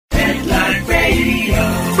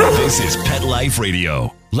This is Pet Life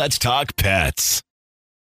Radio. Let's talk pets.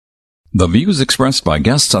 The views expressed by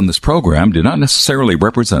guests on this program do not necessarily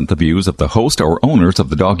represent the views of the host or owners of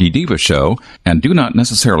the Doggy Diva show and do not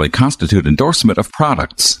necessarily constitute endorsement of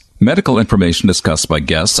products. Medical information discussed by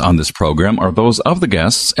guests on this program are those of the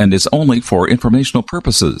guests and is only for informational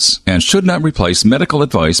purposes and should not replace medical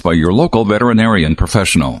advice by your local veterinarian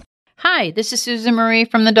professional. Hi, this is Susan Marie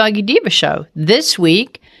from the Doggy Diva show. This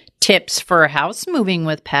week, tips for house moving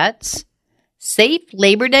with pets, safe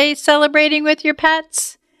Labor Day celebrating with your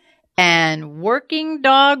pets, and working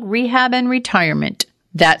dog rehab and retirement.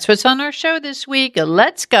 That's what's on our show this week.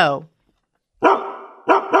 Let's go.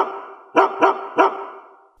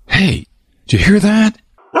 Hey, did you hear that?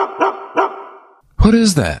 What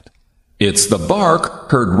is that? It's the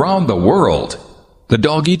bark heard round the world. The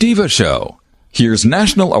Doggy Diva show. Here's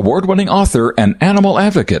national award-winning author and animal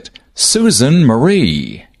advocate, Susan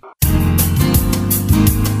Marie.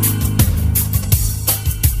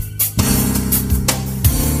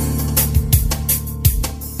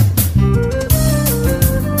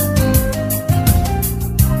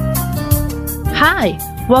 Hi,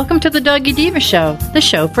 welcome to the Doggy Diva show, the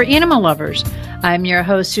show for animal lovers. I'm your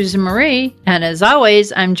host, Susan Marie, and as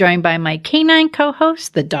always, I'm joined by my canine co-hosts,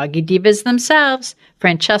 the Doggy Divas themselves,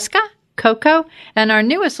 Francesca, Coco, and our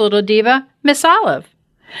newest little diva, Miss Olive.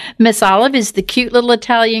 Miss Olive is the cute little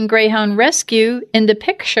Italian Greyhound rescue in the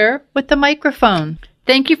picture with the microphone.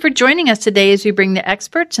 Thank you for joining us today as we bring the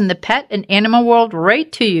experts in the pet and animal world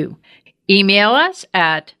right to you. Email us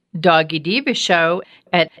at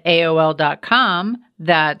doggydivashow@aol.com.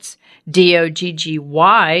 That's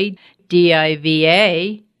DOGGYDIVA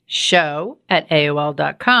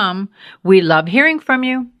show@aol.com. We love hearing from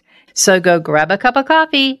you. So go grab a cup of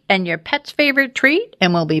coffee and your pet's favorite treat,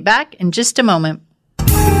 and we'll be back in just a moment.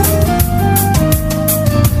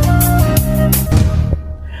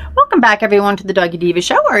 Welcome back, everyone, to the Doggy Diva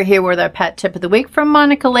show. We're here with our pet tip of the week from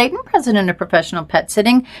Monica Layton, president of Professional Pet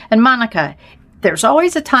Sitting. And Monica, there's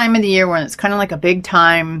always a time of the year when it's kind of like a big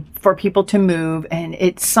time for people to move, and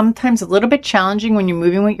it's sometimes a little bit challenging when you're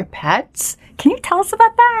moving with your pets. Can you tell us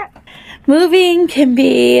about that? Moving can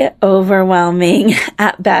be overwhelming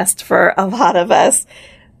at best for a lot of us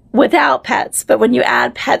without pets, but when you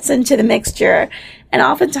add pets into the mixture, and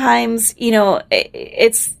oftentimes,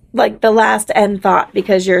 it's like the last end thought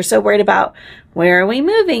because you're so worried about where are we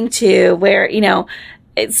moving to,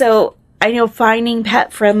 so I know finding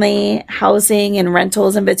pet-friendly housing and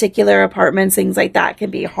rentals in particular, apartments, things like that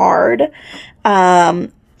can be hard. A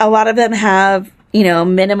lot of them have,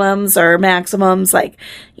 minimums or maximums, like,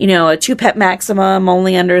 a 2-pet maximum,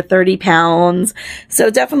 only under 30 pounds. So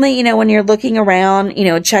definitely, when you're looking around,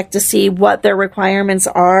 check to see what their requirements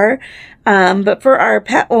are. But for our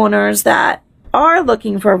pet owners that are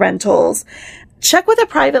looking for rentals, check with a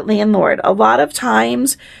private landlord. A lot of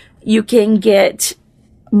times you can get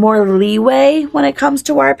more leeway when it comes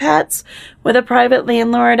to our pets with a private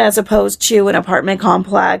landlord as opposed to an apartment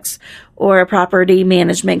complex or a property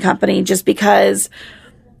management company, just because,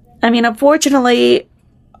 unfortunately,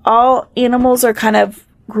 all animals are kind of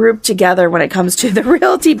grouped together when it comes to the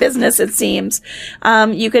realty business, it seems.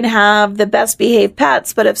 You can have the best behaved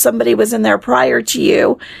pets, but if somebody was in there prior to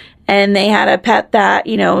you and they had a pet that,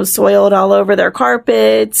 soiled all over their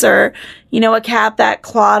carpets or, a cat that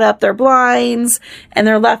clawed up their blinds and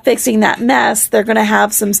they're left fixing that mess, they're going to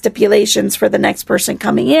have some stipulations for the next person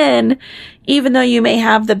coming in. Even though you may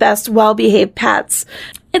have the best well-behaved pets,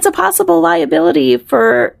 it's a possible liability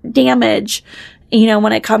for damage,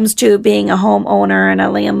 when it comes to being a homeowner and a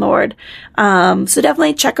landlord. So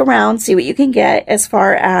definitely check around, see what you can get as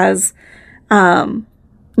far as,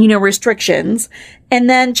 restrictions, and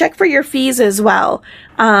then check for your fees as well.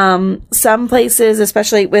 Some places,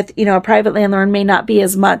 especially with, a private landlord, may not be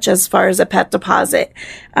as much as far as a pet deposit.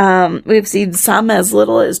 We've seen some as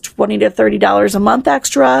little as $20 to $30 a month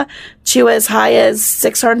extra to as high as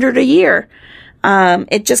 $600 a year.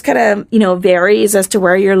 It just kind of, varies as to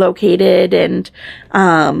where you're located and,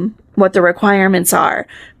 what the requirements are.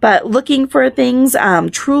 But looking for things,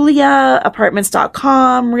 Trulia,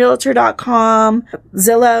 apartments.com, realtor.com,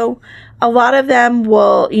 Zillow, a lot of them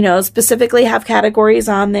will, specifically have categories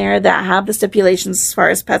on there that have the stipulations as far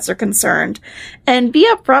as pets are concerned. And be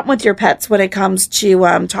upfront with your pets when it comes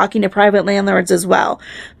to talking to private landlords as well.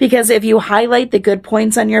 Because if you highlight the good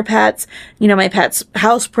points on your pets, my pet's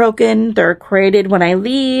housebroken, they're crated when I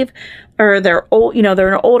leave, or they're old,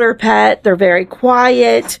 they're an older pet, they're very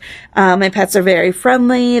quiet, my pets are very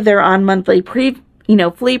friendly, they're on monthly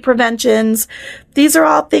flea preventions. These are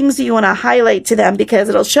all things that you want to highlight to them because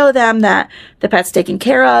it'll show them that the pet's taken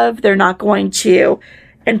care of. They're not going to,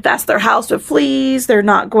 infest their house with fleas. They're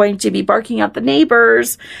not going to be barking at the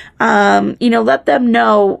neighbors. Let them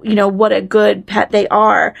know, what a good pet they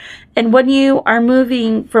are. And when you are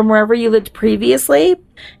moving from wherever you lived previously,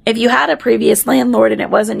 if you had a previous landlord and it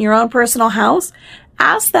wasn't your own personal house,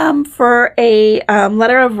 ask them for a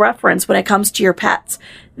letter of reference when it comes to your pets.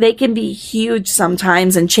 They can be huge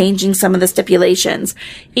sometimes in changing some of the stipulations.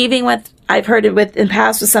 I've heard it in the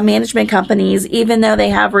past with some management companies, even though they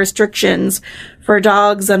have restrictions for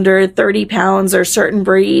dogs under 30 pounds or certain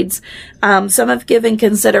breeds, some have given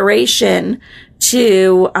consideration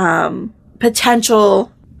to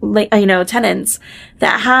potential tenants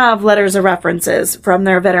that have letters of references from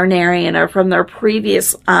their veterinarian or from their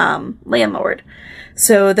previous landlord.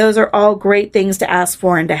 So those are all great things to ask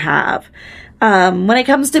for and to have. When it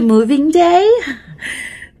comes to moving day,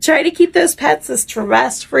 try to keep those pets as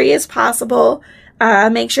stress-free as possible.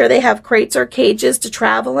 Make sure they have crates or cages to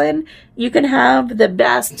travel in. You can have the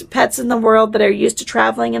best pets in the world that are used to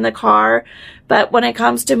traveling in the car, but when it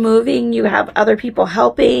comes to moving, you have other people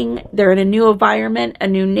helping. They're in a new environment, a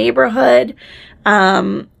new neighborhood.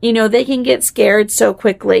 They can get scared so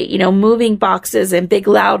quickly, moving boxes and big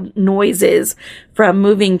loud noises from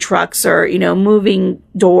moving trucks or, moving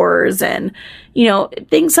doors and,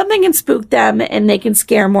 something can spook them and they can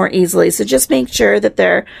scare more easily. So just make sure that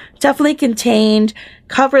they're definitely contained,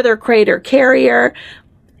 cover their crate or carrier,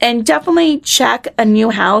 and definitely check a new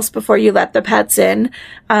house before you let the pets in.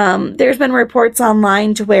 There's been reports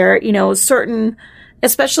online to where,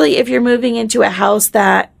 especially if you're moving into a house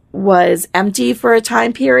that was empty for a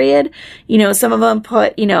time period, some of them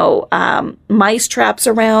put, mice traps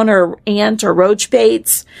around or ant or roach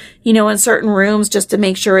baits, in certain rooms just to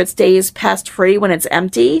make sure it stays pest free when it's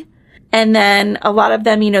empty. And then a lot of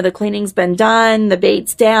them, the cleaning's been done, the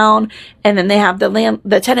bait's down, and then they have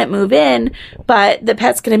the tenant move in, but the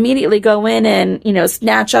pets can immediately go in and,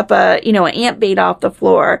 snatch up an ant bait off the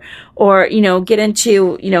floor or, get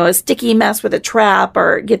into, a sticky mess with a trap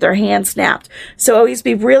or get their hand snapped. So always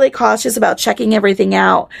be really cautious about checking everything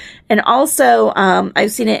out. And also,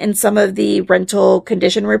 I've seen it in some of the rental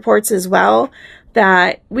condition reports as well,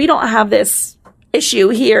 that we don't have this issue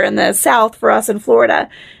here in the South for us in Florida.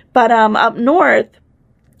 But up north,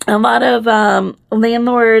 a lot of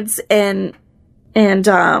landlords and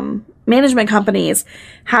management companies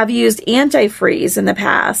have used antifreeze in the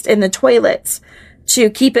past in the toilets to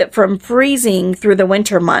keep it from freezing through the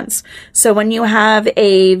winter months. So when you have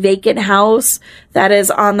a vacant house that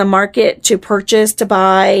is on the market to purchase, to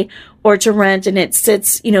buy, or to rent, and it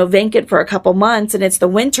sits, vacant for a couple months and it's the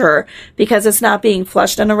winter because it's not being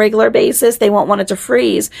flushed on a regular basis, they won't want it to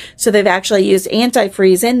freeze. So they've actually used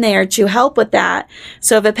antifreeze in there to help with that.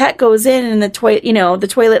 So if a pet goes in and the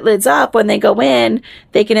toilet lid's up, when they go in,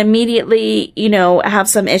 they can immediately, have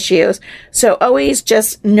some issues. So always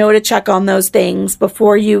just know to check on those things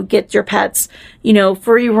before you get your pets,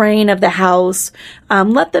 free reign of the house.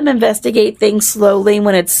 Let them investigate things slowly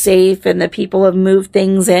when it's safe and the people have moved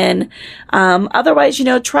things in. Otherwise,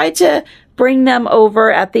 try to bring them over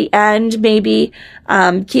at the end, maybe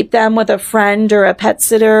keep them with a friend or a pet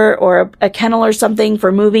sitter or a kennel or something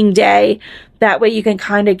for moving day. That way you can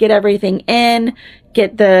kind of get everything in,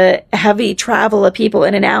 get the heavy travel of people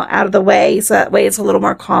in and out of the way. So that way it's a little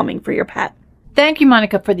more calming for your pet. Thank you,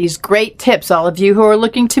 Monica, for these great tips. All of you who are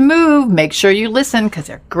looking to move, make sure you listen because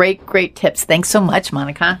they're great, great tips. Thanks so much,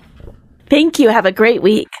 Monica. Thank you. Have a great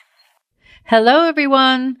week. Hello,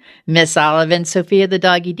 everyone. Miss Olive and Sophia the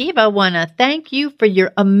Doggy Diva want to thank you for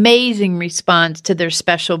your amazing response to their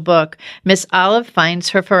special book, Miss Olive Finds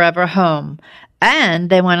Her Forever Home. And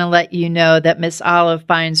they want to let you know that Miss Olive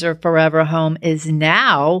Finds Her Forever Home is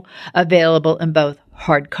now available in both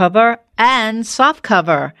hardcover and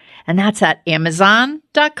softcover. And that's at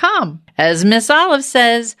Amazon.com. As Miss Olive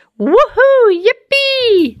says, woohoo,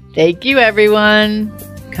 yippee! Thank you, everyone.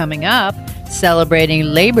 Coming up, celebrating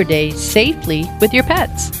Labor Day safely with your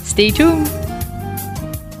pets. Stay tuned.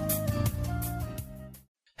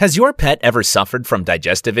 Has your pet ever suffered from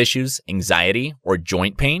digestive issues, anxiety, or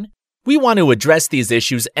joint pain? We want to address these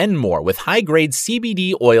issues and more with high-grade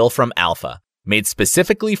CBD oil from Alpha, made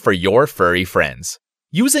specifically for your furry friends.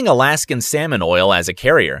 Using Alaskan salmon oil as a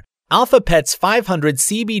carrier, Alpha Pet's 500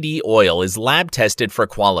 CBD oil is lab-tested for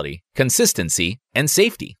quality, consistency, and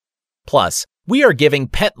safety. Plus, we are giving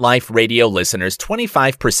Pet Life Radio listeners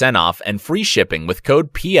 25% off and free shipping with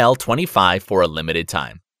code PL25 for a limited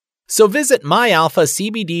time. So visit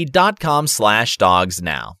myalphacbd.com/dogs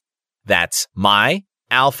now. That's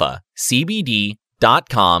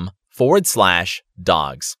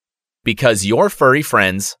myalphacbd.com/dogs. Because your furry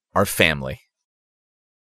friends are family.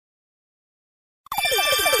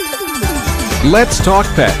 Let's Talk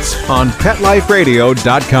Pets on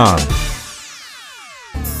PetLifeRadio.com.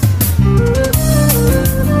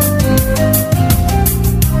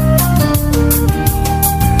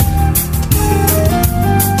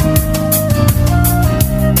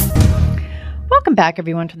 Welcome back,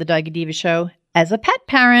 everyone, to the Doggy Diva Show. As a pet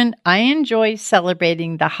parent, I enjoy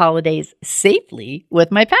celebrating the holidays safely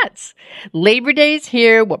with my pets. Labor Day's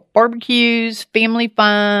here with barbecues, family fun,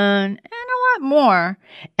 and a lot more.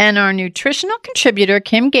 And our nutritional contributor,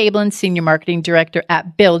 Kim Gablin, Senior Marketing Director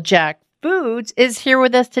at Bill Jack Foods, is here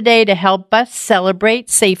with us today to help us celebrate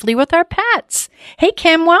safely with our pets. Hey,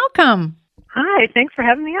 Kim, welcome. Hi, thanks for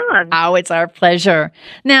having me on. Oh, it's our pleasure.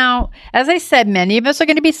 Now, as I said, many of us are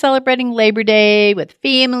going to be celebrating Labor Day with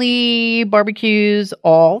family, barbecues,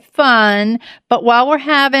 all fun. But while we're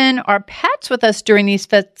having our pets with us during these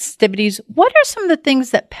festivities, what are some of the things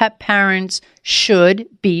that pet parents should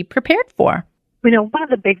be prepared for? You know, one of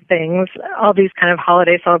the big things all these kind of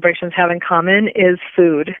holiday celebrations have in common is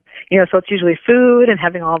food. You know, so it's usually food and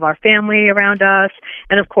having all of our family around us.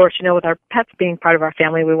 And of course, you know, with our pets being part of our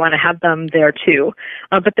family, we want to have them there too.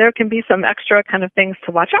 But there can be some extra kind of things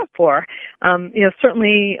to watch out for. You know,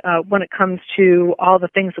 certainly when it comes to all the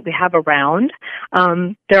things that we have around,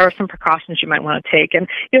 there are some precautions you might want to take. And,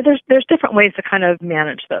 you know, there's different ways to kind of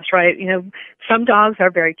manage this, right? You know, some dogs are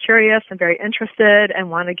very curious and very interested and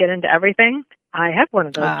want to get into everything. I have one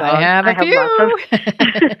of those dogs. I have a few.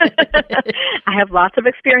 I have lots of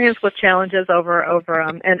experience with challenges over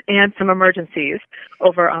and some emergencies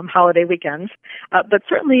over holiday weekends. But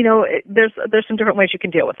certainly, you know, there's some different ways you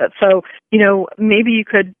can deal with it. So, you know, maybe you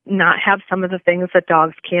could not have some of the things that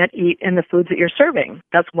dogs can't eat in the foods that you're serving.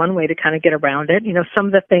 That's one way to kind of get around it. You know, some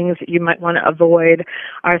of the things that you might want to avoid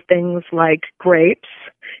are things like grapes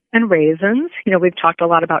and raisins. You know, we've talked a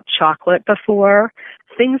lot about chocolate before.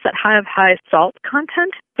 Things that have high salt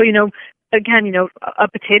content. So, you know, again, you know, a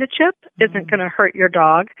potato chip isn't going to hurt your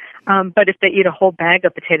dog, but if they eat a whole bag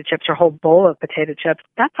of potato chips or a whole bowl of potato chips,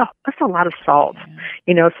 that's a lot of salt,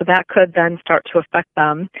 you know, so that could then start to affect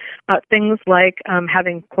them. Things like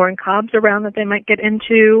having corn cobs around that they might get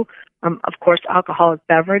into, of course, alcoholic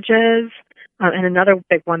beverages. And another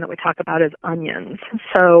big one that we talk about is onions.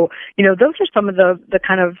 So, you know, those are some of the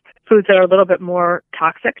kind of foods that are a little bit more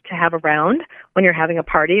toxic to have around when you're having a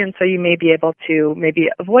party. And so you may be able to maybe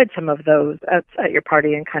avoid some of those at your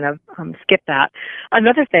party and kind of skip that.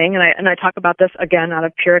 Another thing, and I talk about this again out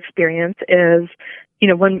of pure experience, is, you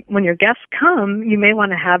know, when your guests come, you may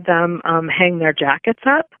want to have them hang their jackets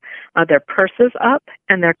up, their purses up,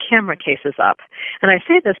 and their camera cases up. And I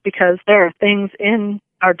say this because there are things in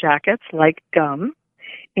our jackets like gum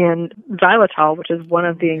and xylitol, which is one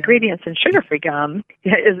of the ingredients in sugar-free gum,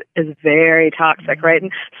 is very toxic, right?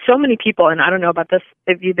 And so many people, and I don't know about this,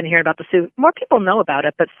 if you've been hearing about this too, more people know about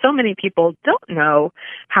it, but so many people don't know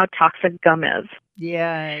how toxic gum is.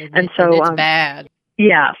 Yeah, and so it's bad.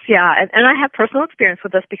 Yes, yeah, and I have personal experience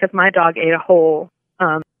with this because my dog ate a whole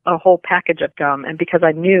package of gum, and because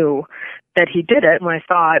I knew that he did it when I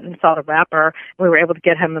saw it and saw the wrapper, we were able to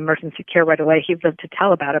get him emergency care right away. He lived to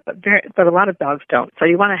tell about it, but a lot of dogs don't. So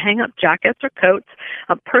you want to hang up jackets or coats.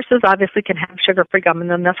 Purses obviously can have sugar-free gum in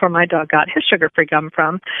them. That's where my dog got his sugar-free gum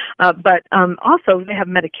from. But also they have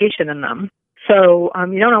medication in them. So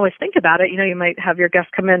you don't always think about it. You know, you might have your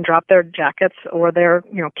guests come in, drop their jackets, or their,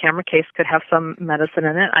 you know, camera case could have some medicine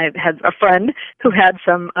in it. I had a friend who had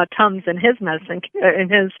some Tums in his medicine in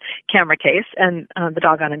his camera case, and the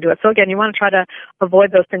dog got into it. So again, you want to try to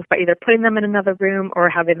avoid those things by either putting them in another room or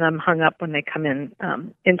having them hung up when they come in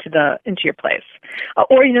into your place.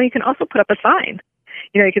 Or, you know, you can also put up a sign.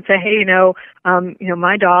 You know, you could say, hey, you know,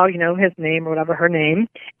 my dog, you know, his name or whatever, her name,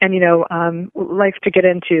 and, you know, likes to get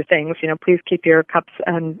into things, you know, please keep your cups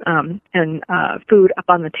and food up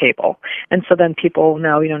on the table. And so then people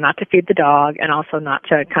know, you know, not to feed the dog and also not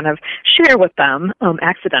to kind of share with them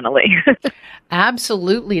accidentally.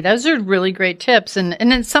 Absolutely. Those are really great tips. And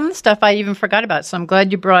then some of the stuff I even forgot about, so I'm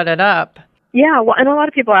glad you brought it up. Yeah, well, and a lot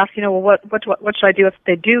of people ask, you know, well, what should I do if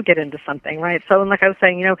they do get into something, right? So, and like I was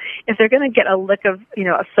saying, you know, if they're going to get a lick of, you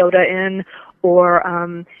know, a soda in or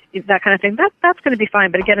that kind of thing, that's going to be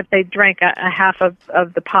fine. But again, if they drank a half of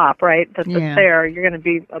the pop, right, that's there, you're going to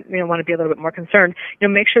be, you know, want to be a little bit more concerned. You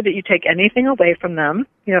know, make sure that you take anything away from them,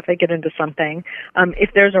 you know, if they get into something. If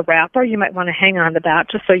there's a wrapper, you might want to hang on to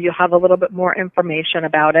that just so you have a little bit more information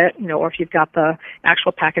about it, you know, or if you've got the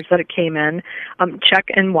actual package that it came in. Check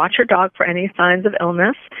and watch your dog for any signs of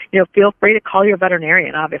illness. You know, feel free to call your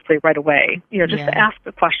veterinarian, obviously, right away. You know, just to ask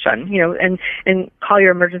the question, you know, and call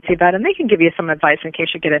your emergency vet, and they can give you you some advice in case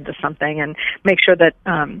you get into something, and make sure that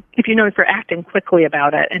if you know if you're acting quickly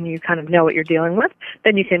about it and you kind of know what you're dealing with,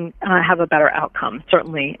 then you can have a better outcome,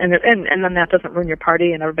 certainly. And then that doesn't ruin your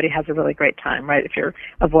party, and everybody has a really great time, right, if you're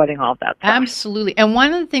avoiding all of that stuff. Absolutely. And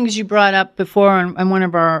one of the things you brought up before on one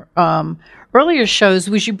of our earlier shows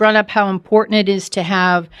was you brought up how important it is to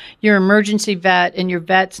have your emergency vet and your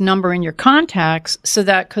vet's number and your contacts, so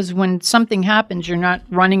that because when something happens, you're not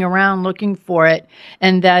running around looking for it,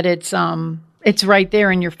 and that it's right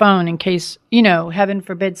there in your phone in case, heaven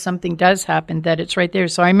forbid something does happen, that it's right there.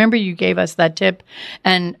 So I remember you gave us that tip,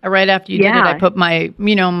 and right after you did it, I put my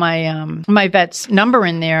vet's number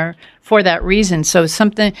in there for that reason. So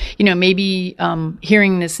something, maybe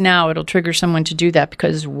hearing this now, it'll trigger someone to do that,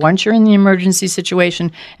 because once you're in the emergency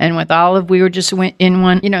situation, and with Olive, we were just in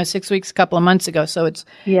one, 6 weeks, a couple of months ago. So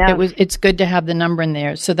it's good to have the number in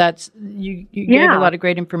there. So that's, you gave a lot of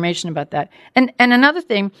great information about that. And another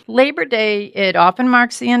thing, Labor Day, it often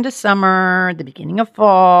marks the end of summer, the beginning of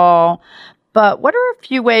fall. But what are a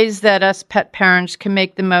few ways that us pet parents can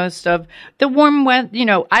make the most of the warm weather?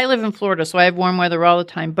 I live in Florida, so I have warm weather all the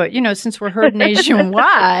time. But, since we're heard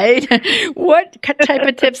nationwide, what type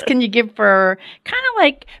of tips can you give for kind of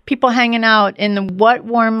like people hanging out in the what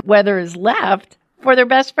warm weather is left for their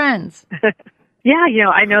best friends? Yeah,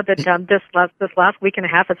 I know that this last week and a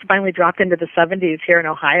half, it's finally dropped into the 70s here in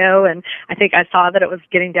Ohio, and I think I saw that it was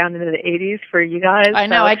getting down into the 80s for you guys. I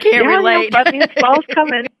know, so, I can't relate. That means fall's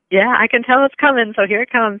coming. Yeah, I can tell it's coming, so here it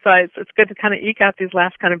comes. So it's good to kind of eke out these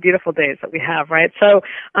last kind of beautiful days that we have, right? So,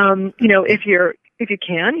 if you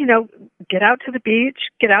can, get out to the beach,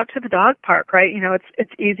 get out to the dog park, right?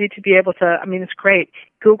 It's easy to be able to, it's great.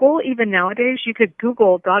 Google, even nowadays, you could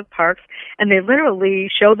Google dog parks, and they literally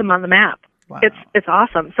show them on the map. Wow. It's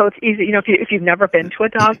awesome. So it's easy. If you've never been to a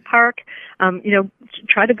dog park,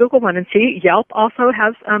 try to Google one and see. Yelp also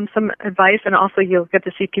has some advice, and also you'll get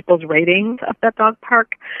to see people's ratings of that dog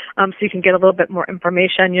park, so you can get a little bit more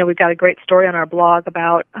information. We've got a great story on our blog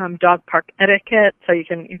about dog park etiquette, so you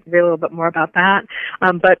can read a little bit more about that.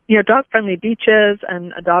 But dog-friendly beaches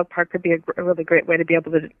and a dog park could be a really great way to be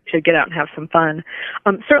able to get out and have some fun.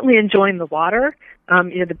 Certainly enjoying the water.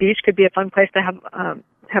 The beach could be a fun place to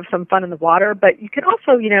have some fun in the water, but you can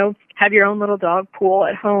also, have your own little dog pool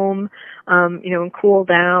at home, and cool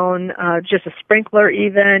down. Just a sprinkler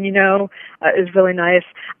even, is really nice.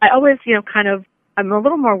 I always, I'm a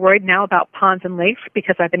little more worried now about ponds and lakes,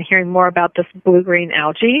 because I've been hearing more about this blue-green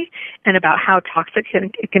algae and about how toxic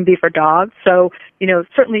it can be for dogs. So,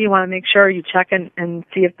 certainly you want to make sure you check and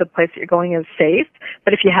see if the place that you're going is safe.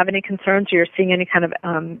 But if you have any concerns or you're seeing any kind of,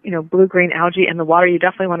 blue-green algae in the water, you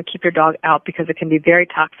definitely want to keep your dog out, because it can be very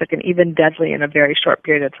toxic and even deadly in a very short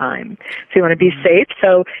period of time. So you want to be safe.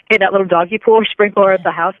 So, hey, that little doggy pool or sprinkler at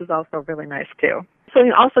the house is also really nice too. So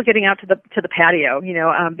also getting out to the patio,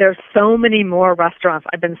 there's so many more restaurants.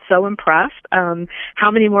 I've been so impressed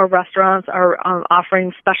how many more restaurants are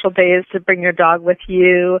offering special days to bring your dog with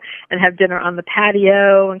you and have dinner on the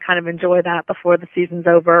patio and kind of enjoy that before the season's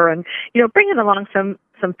over. And, bringing along some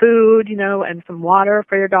food, and some water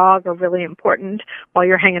for your dog are really important while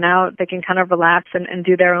you're hanging out. They can kind of relax and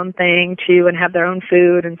do their own thing too, and have their own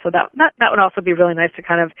food. And so that would also be really nice to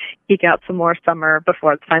kind of eke out some more summer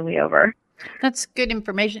before it's finally over. That's good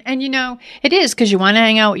information. And, it is, because you want to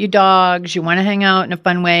hang out with your dogs. You want to hang out in a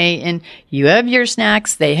fun way. And you have your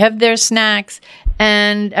snacks. They have their snacks.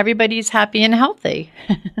 And everybody's happy and healthy.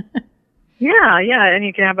 Yeah. And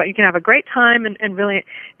you can have a great time and really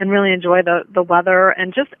enjoy the weather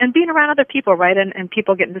and being around other people, right? And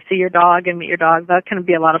people getting to see your dog and meet your dog. That can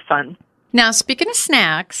be a lot of fun. Now, speaking of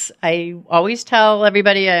snacks, I always tell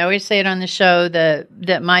everybody, I always say it on the show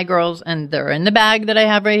that my girls, and they're in the bag that I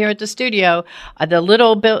have right here at the studio, are the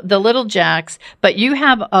little Jacks. But you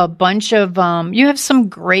have a bunch of, you have some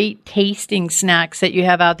great tasting snacks that you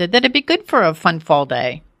have out there that'd be good for a fun fall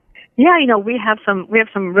day. Yeah, we have some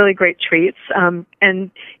really great treats,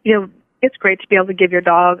 and it's great to be able to give your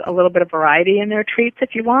dog a little bit of variety in their treats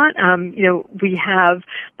if you want. We have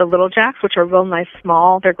the Little Jacks, which are real nice,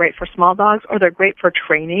 small. They're great for small dogs, or they're great for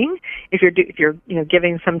training. If you're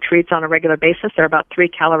giving some treats on a regular basis, they're about 3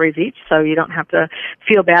 calories each, so you don't have to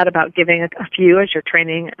feel bad about giving a few as you're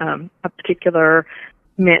training a particular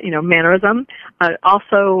mannerism.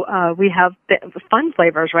 Also, we have the fun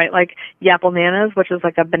flavors, right? Like Yapple Nanas, which is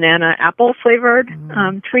like a banana apple flavored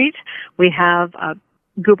treat. We have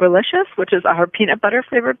Gooberlicious, which is our peanut butter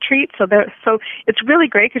flavored treat. So it's really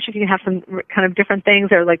great because you can have some kind of different things.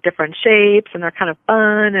 They're like different shapes and they're kind of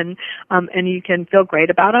fun, and you can feel great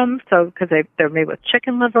about them. So because they're made with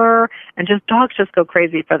chicken liver, and dogs just go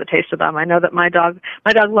crazy for the taste of them. I know that my dog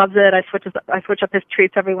loves it. I switch up his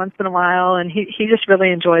treats every once in a while, and he just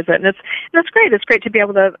really enjoys it. And it's great. It's great to be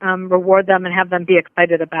able to reward them and have them be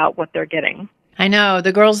excited about what they're getting. I know.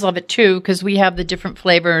 The girls love it, too, because we have the different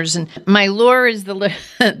flavors. And my lure is the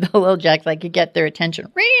little jacks. I could get their attention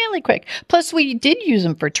really quick. Plus, we did use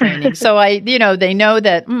them for training. So, they know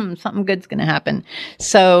that something good's going to happen.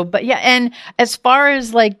 So, but yeah. And as far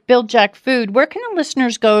as like Bill Jack food, where can the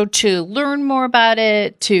listeners go to learn more about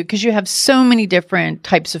it, because you have so many different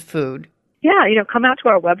types of food? Yeah, come out to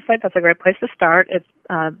our website. That's a great place to start. It's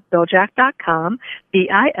billjack.com,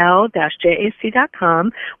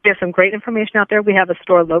 BIL-JAC.com. We have some great information out there. We have a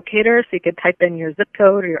store locator, so you can type in your zip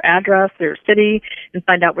code or your address or your city and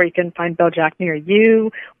find out where you can find Bill Jack near you.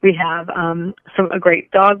 We have a great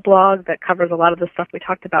dog blog that covers a lot of the stuff we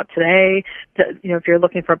talked about today. If you're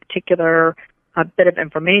looking for a particular bit of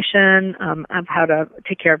information of how to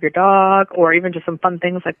take care of your dog, or even just some fun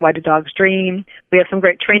things like why do dogs dream. We have some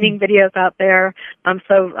great training videos out there.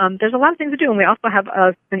 So there's a lot of things to do. And we also have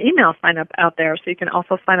an email sign up out there. So you can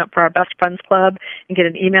also sign up for our Best Friends Club and get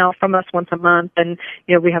an email from us once a month. And,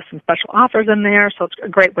 we have some special offers in there. So it's a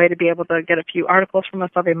great way to be able to get a few articles from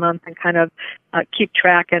us every month and kind of keep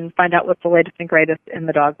track and find out what's the latest and greatest in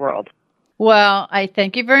the dog world. Well, I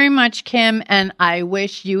thank you very much, Kim, and I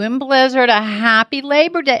wish you and Blizzard a happy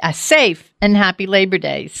Labor Day, a safe and happy Labor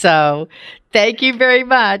Day. So thank you very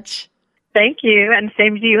much. Thank you, and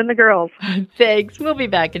same to you and the girls. Thanks. We'll be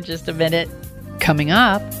back in just a minute. Coming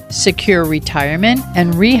up, secure retirement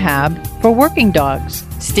and rehab for working dogs.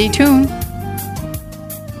 Stay tuned.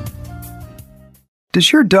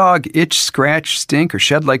 Does your dog itch, scratch, stink, or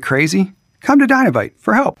shed like crazy? Come to Dynavite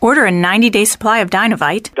for help. Order a 90-day supply of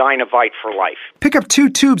Dynavite. Dynavite for life. Pick up 2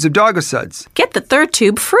 tubes of Doggosuds. Get the 3rd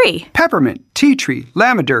tube free. Peppermint, tea tree,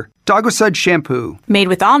 lavender, Doggosud shampoo. Made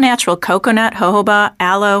with all-natural coconut, jojoba,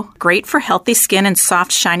 aloe. Great for healthy skin and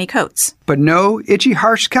soft, shiny coats. But no itchy,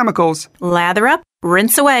 harsh chemicals. Lather up,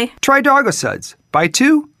 rinse away. Try Doggosuds. Buy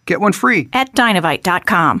 2, get 1 free. At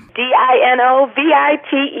Dynavite.com.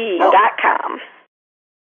 DINOVITE.com.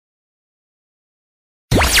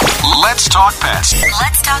 Let's talk pets.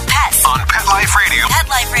 Let's talk pets On Pet Life Radio. Pet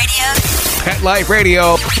Life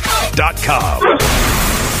Radio. PetLifeRadio.com.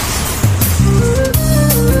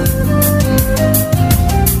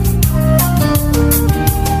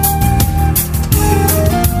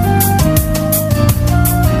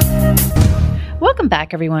 Welcome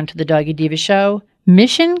back, everyone, to the Doggy Diva Show.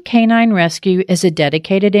 Mission Canine Rescue is a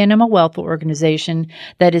dedicated animal welfare organization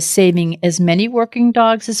that is saving as many working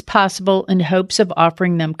dogs as possible in hopes of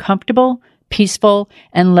offering them comfortable, peaceful,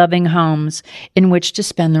 and loving homes in which to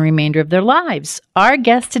spend the remainder of their lives. Our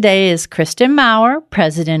guest today is Kristen Maurer,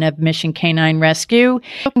 president of Mission Canine Rescue.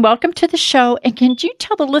 Welcome to the show. And can you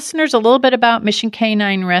tell the listeners a little bit about Mission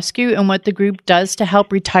Canine Rescue and what the group does to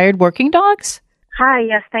help retired working dogs? Hi,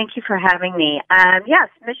 yes, thank you for having me. Yes,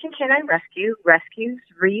 Mission Canine Rescue rescues,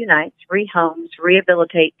 reunites, rehomes,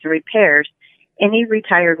 rehabilitates, and repairs any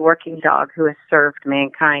retired working dog who has served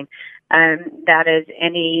mankind. That is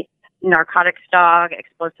any narcotics dog,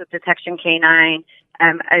 explosive detection canine,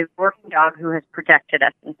 a working dog who has protected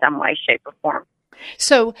us in some way, shape, or form.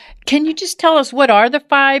 So can you just tell us what are the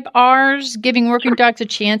 5 R's giving working dogs a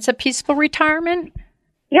chance at peaceful retirement?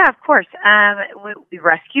 Yeah, of course. We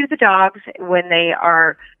rescue the dogs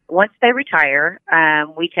once they retire,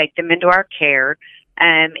 we take them into our care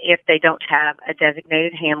if they don't have a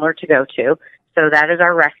designated handler to go to. So that is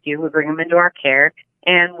our rescue. We bring them into our care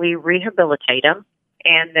and we rehabilitate them.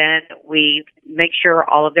 And then we make sure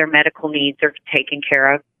all of their medical needs are taken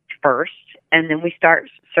care of first. And then we start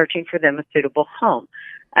searching for them a suitable home.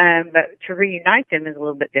 But to reunite them is a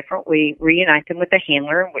little bit different. We reunite them with a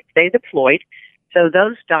handler in which they deployed. So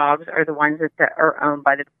those dogs are the ones that are owned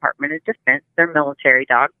by the Department of Defense. They're military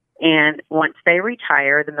dogs. And once they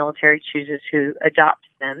retire, the military chooses who adopts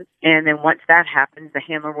them. And then once that happens, the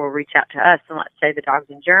handler will reach out to us. And let's say the dog's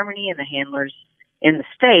in Germany and the handler's in the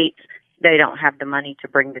States, they don't have the money to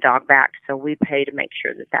bring the dog back. So we pay to make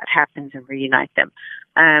sure that happens and reunite them.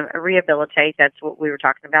 Rehabilitate, that's what we were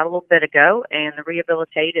talking about a little bit ago. And the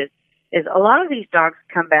rehabilitate is a lot of these dogs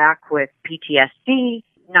come back with PTSD,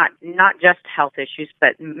 not just health issues,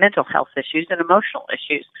 but mental health issues and emotional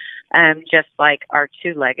issues. Just like our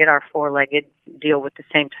 2-legged, our 4-legged deal with the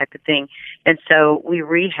same type of thing. And so we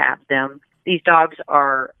rehab them. These dogs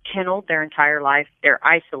are kenneled their entire life. They're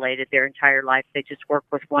isolated their entire life. They just work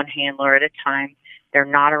with one handler at a time. They're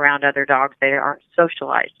not around other dogs. They aren't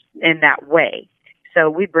socialized in that way. So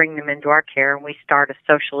we bring them into our care and we start a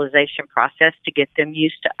socialization process to get them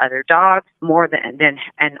used to other dogs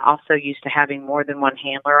and also used to having more than one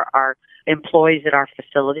handler. Our employees at our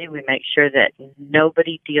facility, we make sure that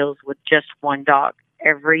nobody deals with just one dog.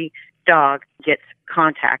 Every dog gets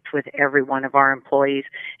contact with every one of our employees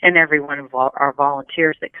and every one of our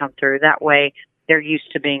volunteers that come through. That way, they're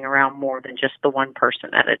used to being around more than just the one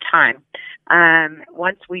person at a time.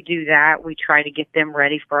 Once we do that, we try to get them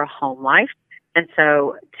ready for a home life. And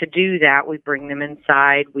so to do that, we bring them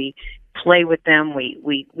inside. We play with them.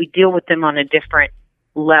 We deal with them on a different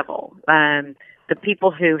level. The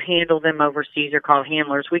people who handle them overseas are called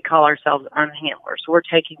handlers. We call ourselves unhandlers. We're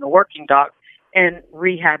taking a working dog and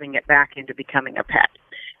rehabbing it back into becoming a pet.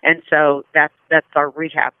 And so that's our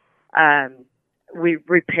rehab. We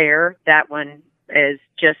repair. That one is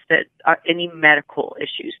just that any medical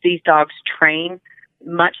issues. These dogs train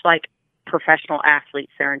much like professional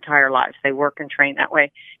athletes their entire lives. They work and train that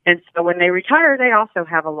way. And so when they retire, they also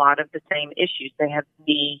have a lot of the same issues. They have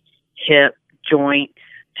knee, hip, joint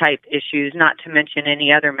type issues, not to mention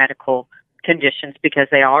any other medical conditions because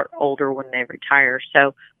they are older when they retire.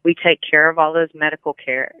 So we take care of all those medical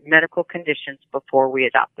conditions before we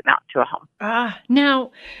adopt them out to a home.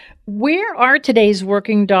 Now, where are today's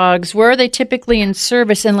working dogs? Where are they typically in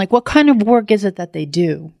service? And what kind of work is it that they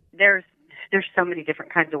do? There's so many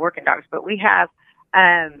different kinds of working dogs, but we have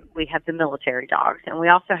the military dogs, and we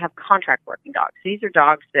also have contract working dogs. These are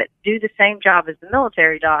dogs that do the same job as the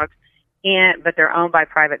military dogs, but they're owned by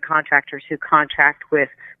private contractors who contract with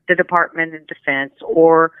the Department of Defense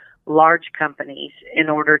or large companies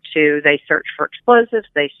they search for explosives,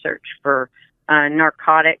 they search for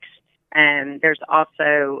narcotics, and there's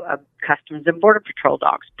also Customs and Border Patrol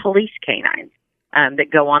dogs, police canines, that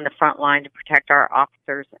go on the front line to protect our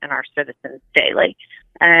officers and our citizens daily.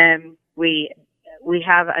 We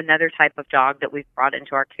have another type of dog that we've brought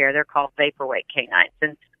into our care. They're called vaporweight canines.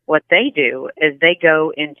 And what they do is they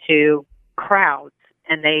go into crowds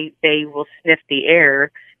and they will sniff the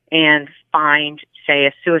air and find, say,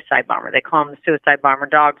 a suicide bomber. They call them the suicide bomber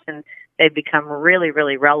dogs, and they've become really,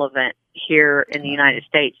 really relevant here in the United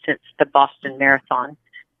States since the Boston Marathon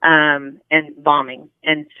and bombing.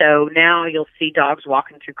 And so now you'll see dogs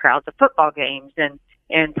walking through crowds of football games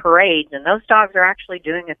and parades, and those dogs are actually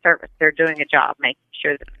doing a service. They're doing a job, making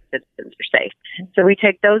sure that the citizens are safe. So we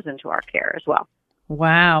take those into our care as well.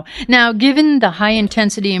 Wow. Now, given the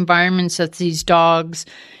high-intensity environments that these dogs,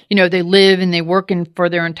 they live and they work in for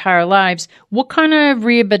their entire lives, what kind of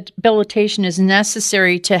rehabilitation is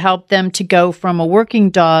necessary to help them to go from a working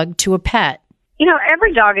dog to a pet?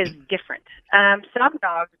 Every dog is different. Some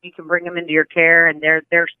dogs, you can bring them into your care, and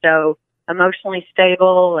they're so emotionally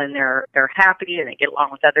stable, and they're happy, and they get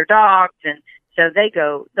along with other dogs, and so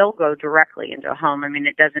they'll go directly into a home. I mean,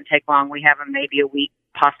 it doesn't take long. We have them maybe a week,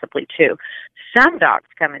 possibly two. Some dogs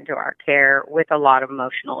come into our care with a lot of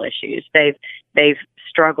emotional issues. They've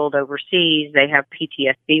struggled overseas. They have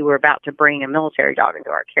PTSD. We're about to bring a military dog into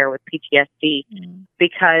our care with PTSD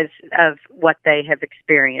because of what they have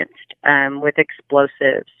experienced with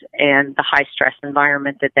explosives and the high stress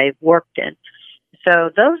environment that they've worked in. So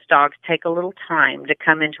those dogs take a little time to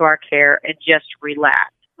come into our care and just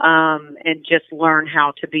relax. And just learn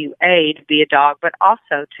how to be a dog, but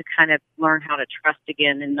also to kind of learn how to trust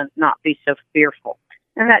again and not be so fearful.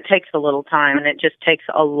 And that takes a little time, and it just takes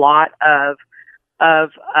a lot of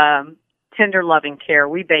tender, loving care.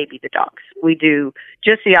 We baby the dogs. We do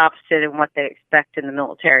just the opposite of what they expect in the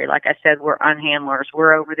military. Like I said, we're unhandlers.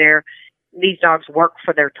 We're over there. These dogs work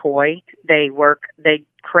for their toy. They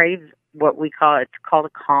crave what we call, it's called a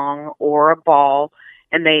Kong or a ball.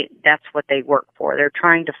 And that's what they work for. They're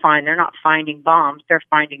not finding bombs, they're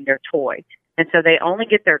finding their toy. And so they only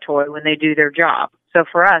get their toy when they do their job. So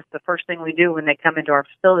for us, the first thing we do when they come into our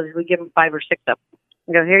facilities, we give them 5 or 6 of them.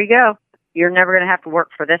 We go, here you go. You're never going to have to work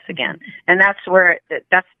for this again. And that's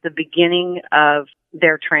the beginning of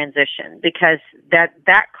their transition, because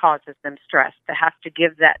that causes them stress to have to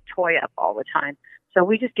give that toy up all the time. So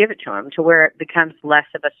we just give it to them to where it becomes less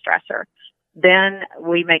of a stressor. Then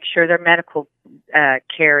we make sure their medical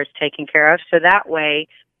care is taken care of, so that way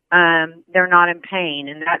they're not in pain,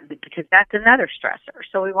 and because that's another stressor.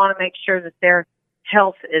 So we want to make sure that their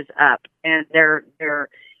health is up and they're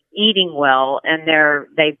eating well, and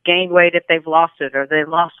they've gained weight if they've lost it, or they've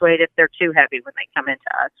lost weight if they're too heavy when they come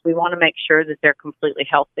into us. We want to make sure that they're completely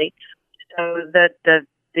healthy. So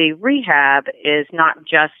the rehab is not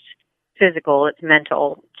just physical, it's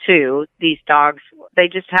mental too. These dogs, they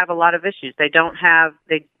just have a lot of issues.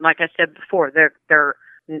 Like I said before, they're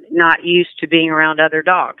not used to being around other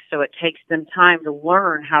dogs. So it takes them time to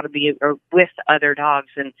learn how to be with other dogs.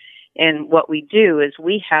 And what we do is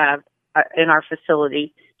we have in our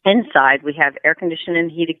facility inside, we have air conditioned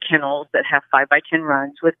and heated kennels that have 5x10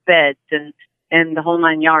 runs with beds and the whole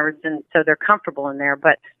 9 yards. And so they're comfortable in there.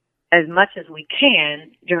 But as much as we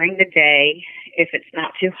can during the day, if it's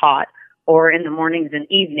not too hot, or in the mornings and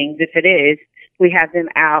evenings, if it is, we have them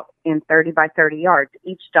out in 30 by 30 yards.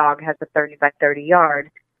 Each dog has a 30 by 30 yard,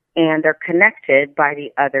 and they're connected by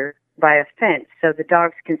a fence, so the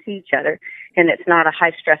dogs can see each other. And it's not a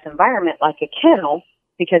high-stress environment like a kennel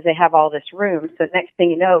because they have all this room. So next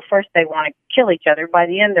thing you know, first they want to kill each other. By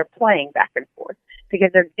the end, they're playing back and forth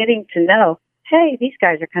because they're getting to know, hey, these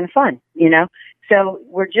guys are kind of fun, So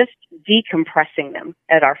we're just decompressing them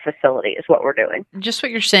at our facility is what we're doing. Just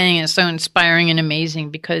what you're saying is so inspiring and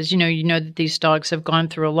amazing because, you know that these dogs have gone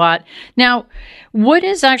through a lot. Now, what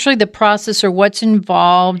is actually the process or what's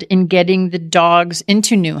involved in getting the dogs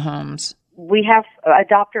into new homes? We have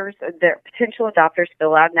adopters, the potential adopters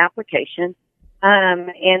fill out an application,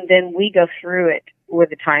 and then we go through it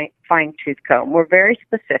with a fine-tooth comb. We're very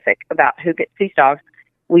specific about who gets these dogs.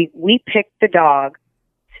 We pick the dog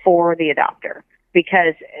for the adopter,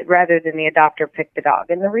 because rather than the adopter pick the dog.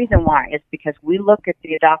 And the reason why is because we look at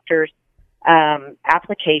the adopter's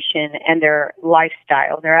application and their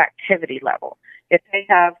lifestyle, their activity level. If they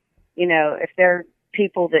have, if they're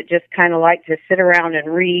people that just kind of like to sit around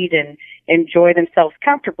and read and enjoy themselves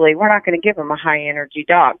comfortably, we're not going to give them a high energy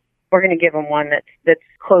dog. We're going to give them one that's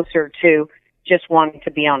closer to just wanting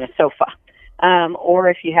to be on a sofa. Or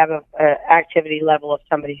if you have a activity level of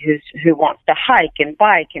somebody who wants to hike and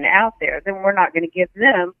bike and out there, then we're not going to give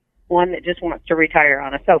them one that just wants to retire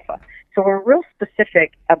on a sofa. So we're real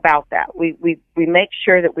specific about that. We make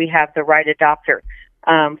sure that we have the right adopter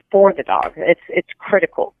for the dog. It's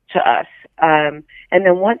critical to us. And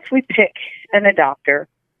then once we pick an adopter,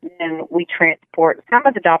 then we transport. Some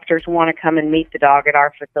of the adopters want to come and meet the dog at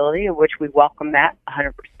our facility, of which we welcome that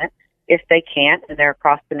 100%. If they can't and they're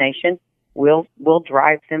across the nation, we'll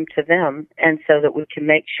drive them to them, and so that we can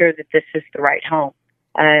make sure that this is the right home.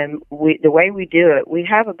 The way we do it, we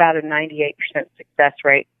have about a 98% success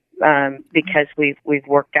rate because we've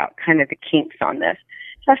worked out kind of the kinks on this.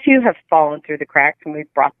 So a few have fallen through the cracks, and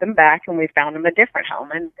we've brought them back, and we found them a different home,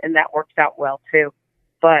 and that works out well too.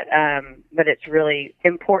 But it's really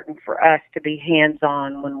important for us to be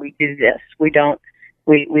hands-on when we do this. We do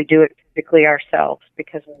it physically ourselves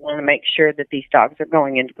because we want to make sure that these dogs are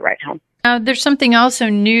going into the right home. There's something also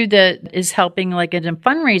new that is helping, like in a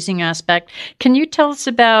fundraising aspect. Can you tell us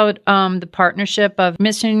about the partnership of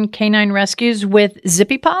Mission Canine Rescues with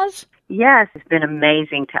Zippy Paws? Yes, it's been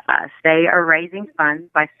amazing to us. They are raising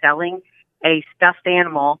funds by selling a stuffed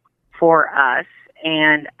animal for us,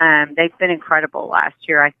 and they've been incredible. Last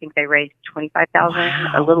year, I think they raised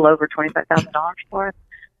 $25,000, a little over $25,000 for us.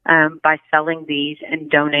 By selling these and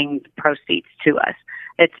donating the proceeds to us.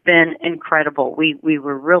 It's been incredible. We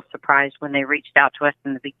were real surprised when they reached out to us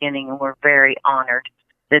in the beginning, and we're very honored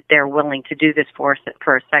that they're willing to do this for us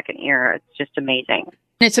for a second year. It's just amazing.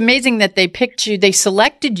 It's amazing that they picked you, they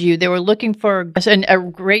selected you, they were looking for a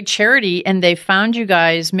great charity, and they found you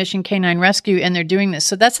guys, Mission Canine Rescue, and they're doing this.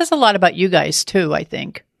 So that says a lot about you guys, too, I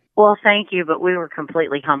think. Well, thank you, but we were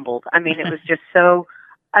completely humbled. I mean, it was just so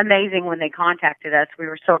amazing when they contacted us. We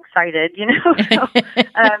were so excited, So,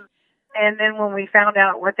 and then when we found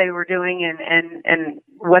out what they were doing and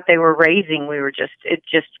what they were raising, we were just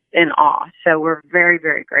in awe. So we're very,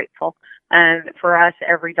 very grateful. And for us,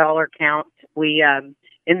 every dollar counts. We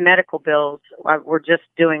in medical bills, we're just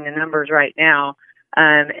doing the numbers right now,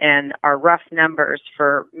 and our rough numbers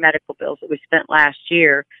for medical bills that we spent last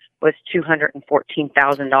year was $214,000.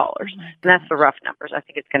 And that's the rough numbers. I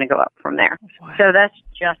think it's going to go up from there. Wow. So that's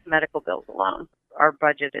just medical bills alone. Our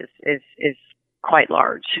budget is quite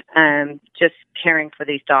large. Just caring for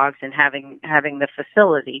these dogs and having the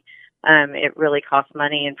facility, it really costs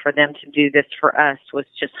money. And for them to do this for us was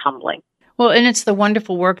just humbling. Well, and it's the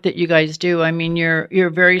wonderful work that you guys do. I mean, you're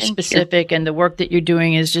very specific, and the work that you're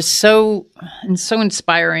doing is just so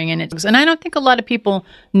inspiring. And I don't think a lot of people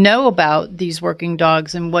know about these working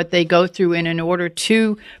dogs and what they go through in order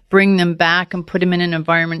to bring them back and put them in an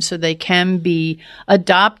environment so they can be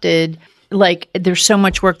adopted. Like, there's so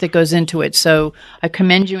much work that goes into it. So I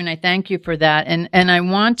commend you and I thank you for that. And I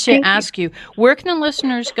want to ask you, where can the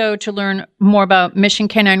listeners go to learn more about Mission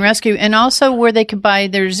Canine Rescue, and also where they can buy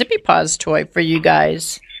their Zippy Paws toy for you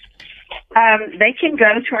guys? They can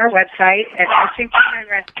go to our website at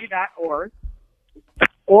missioncaninerescue.org,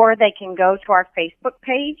 or they can go to our Facebook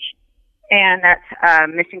page, and that's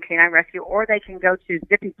Mission Canine Rescue, or they can go to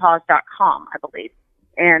zippypaws.com, I believe.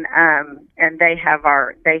 and they have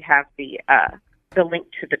the link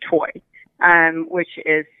to the toy, which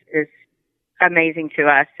is amazing to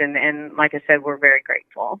us, and like I said, we're very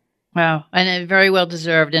grateful. Wow, and very well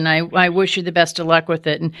deserved, and I wish you the best of luck with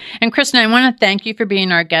it. And Kristen, I want to thank you for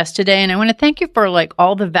being our guest today, and I want to thank you for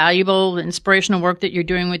all the valuable, inspirational work that you're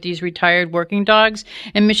doing with these retired working dogs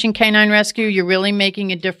and Mission Canine Rescue. You're really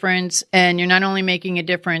making a difference, and you're not only making a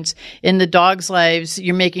difference in the dogs' lives,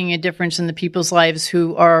 you're making a difference in the people's lives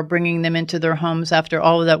who are bringing them into their homes after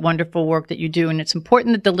all of that wonderful work that you do. And it's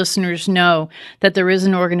important that the listeners know that there is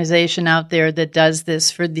an organization out there that does this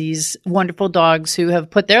for these wonderful dogs who have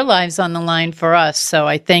put their lives on the line for us. So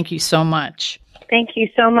I thank you so much. Thank you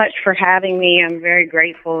so much for having me. I'm very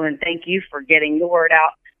grateful, and thank you for getting the word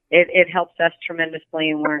out. It helps us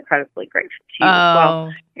tremendously, and we're incredibly grateful to you as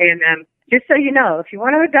well. And just so you know, if you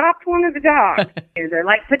want to adopt one of the dogs, they're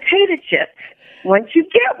like potato chips. Once you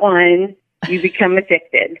get one, you become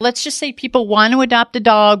addicted. Let's just say people want to adopt a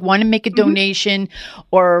dog, want to make a donation,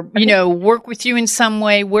 or work with you in some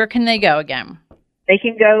way. Where can they go again? They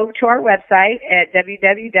can go to our website at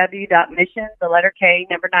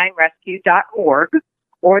www.mission9rescue.org,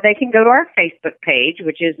 or they can go to our Facebook page,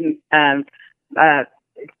 which is, I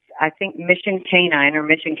think, Mission Canine or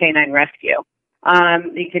Mission Canine Rescue.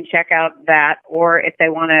 You can check out that, or if they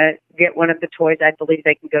want to get one of the toys, I believe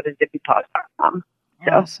they can go to zippypaws.com.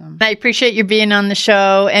 So. Awesome. I appreciate you being on the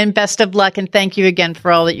show, and best of luck, and thank you again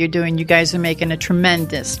for all that you're doing. You guys are making a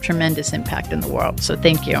tremendous, tremendous impact in the world. So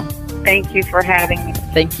thank you. Thank you for having me.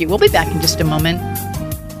 Thank you. We'll be back in just a moment.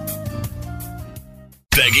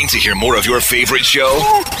 Begging to hear more of your favorite show?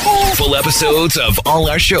 Full episodes of all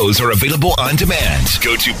our shows are available on demand.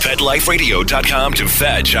 Go to PetLifeRadio.com to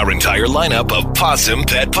fetch our entire lineup of Possum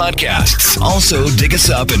Pet podcasts. Also, dig us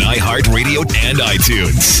up in iHeartRadio and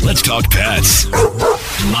iTunes. Let's talk pets.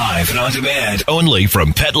 Live and on demand, only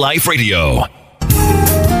from Pet Life Radio.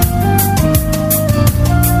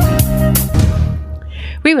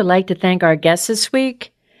 We would like to thank our guests this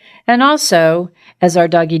week. And also, as our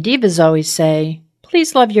Doggy Divas always say,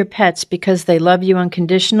 please love your pets because they love you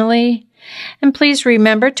unconditionally. And please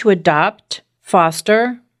remember to adopt,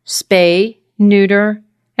 foster, spay, neuter,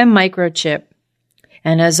 and microchip.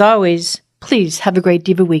 And as always, please have a great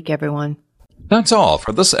Diva week, everyone. That's all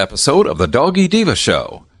for this episode of The Doggy Diva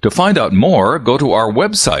Show. To find out more, go to our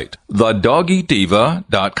website,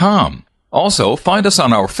 thedoggydiva.com. Also, find us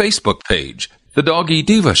on our Facebook page, The Doggy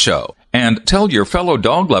Diva Show, and tell your fellow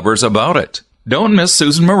dog lovers about it. Don't miss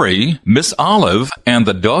Susan Marie, Miss Olive, and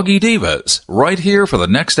the Doggy Divas right here for the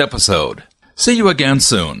next episode. See you again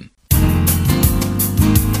soon.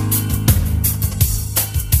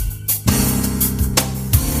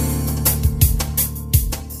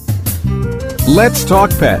 Let's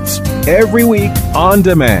Talk Pets, every week on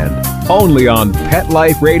demand, only on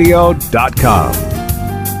PetLifeRadio.com.